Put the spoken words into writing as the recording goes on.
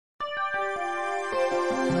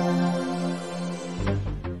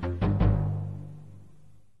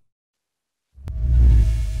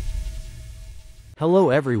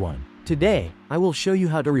Hello everyone. Today, I will show you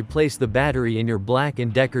how to replace the battery in your Black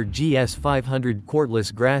Decker GS500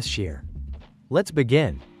 cordless grass shear. Let's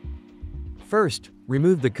begin. First,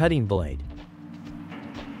 remove the cutting blade.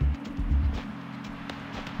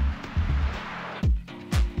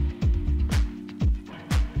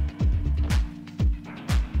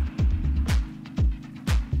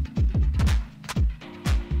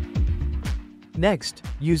 Next,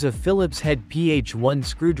 use a Phillips head PH1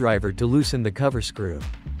 screwdriver to loosen the cover screw.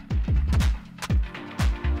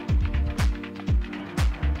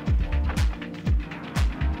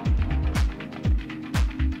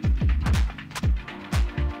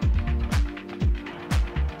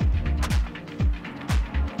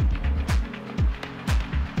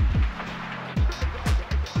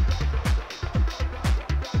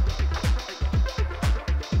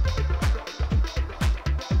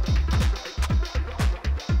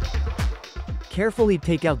 Carefully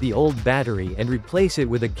take out the old battery and replace it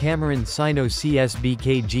with a Cameron Sino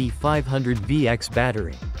CS-BKG500VX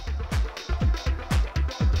battery.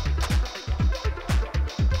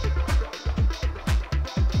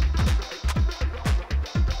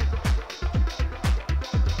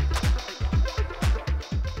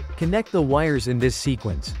 Connect the wires in this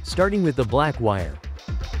sequence, starting with the black wire,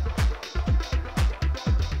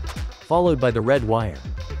 followed by the red wire.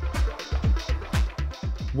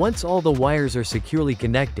 Once all the wires are securely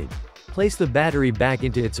connected, place the battery back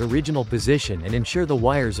into its original position and ensure the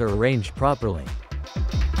wires are arranged properly.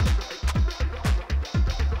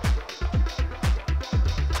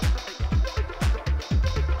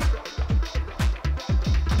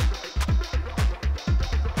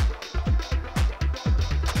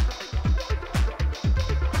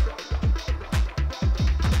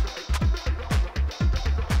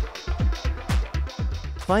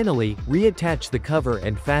 Finally, reattach the cover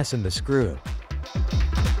and fasten the screw.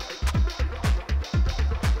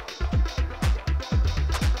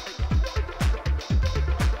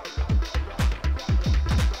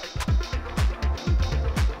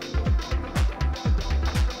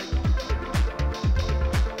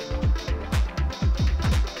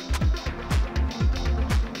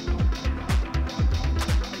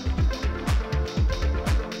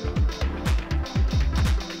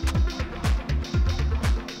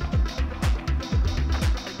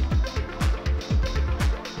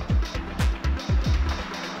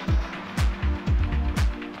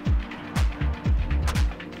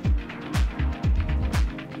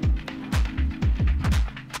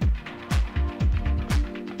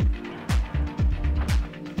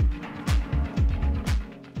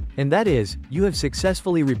 And that is, you have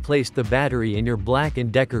successfully replaced the battery in your Black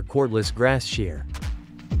Decker cordless grass shear.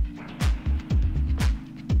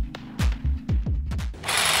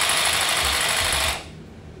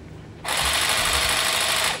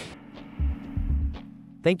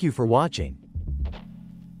 Thank you for watching.